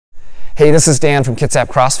Hey, this is Dan from Kitsap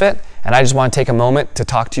CrossFit, and I just want to take a moment to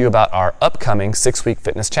talk to you about our upcoming 6-week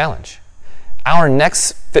fitness challenge. Our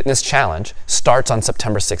next fitness challenge starts on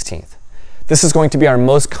September 16th. This is going to be our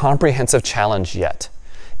most comprehensive challenge yet.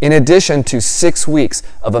 In addition to 6 weeks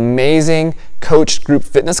of amazing coached group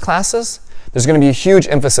fitness classes, there's going to be a huge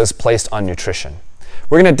emphasis placed on nutrition.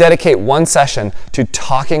 We're going to dedicate one session to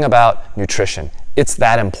talking about nutrition. It's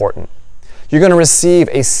that important. You're going to receive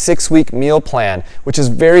a 6-week meal plan, which is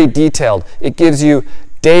very detailed. It gives you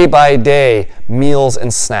day-by-day meals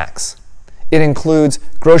and snacks. It includes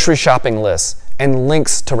grocery shopping lists and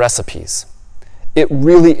links to recipes. It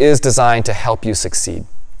really is designed to help you succeed.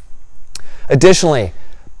 Additionally,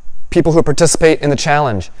 people who participate in the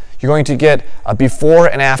challenge, you're going to get a before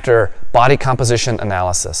and after body composition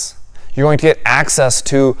analysis. You're going to get access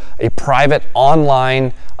to a private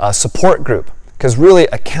online support group, because really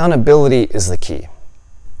accountability is the key.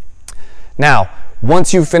 Now,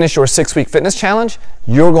 once you finish your 6-week fitness challenge,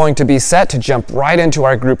 you're going to be set to jump right into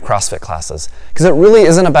our group CrossFit classes, because it really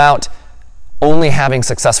isn't about only having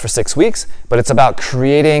success for 6 weeks, but it's about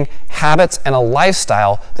creating habits and a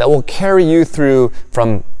lifestyle that will carry you through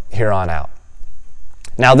from here on out.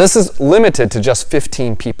 Now, this is limited to just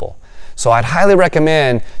 15 people, so I'd highly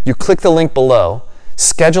recommend you click the link below,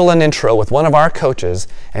 schedule an intro with one of our coaches,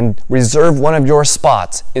 and reserve one of your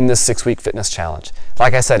spots in this 6-week fitness challenge.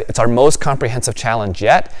 Like I said, it's our most comprehensive challenge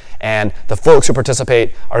yet, and the folks who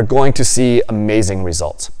participate are going to see amazing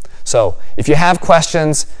results. So if you have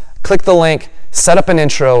questions, click the link, set up an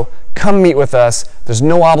intro, come meet with us. There's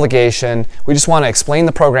no obligation. We just want to explain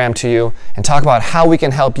the program to you and talk about how we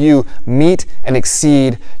can help you meet and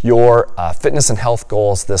exceed your fitness and health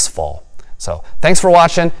goals this fall. So thanks for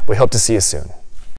watching. We hope to see you soon.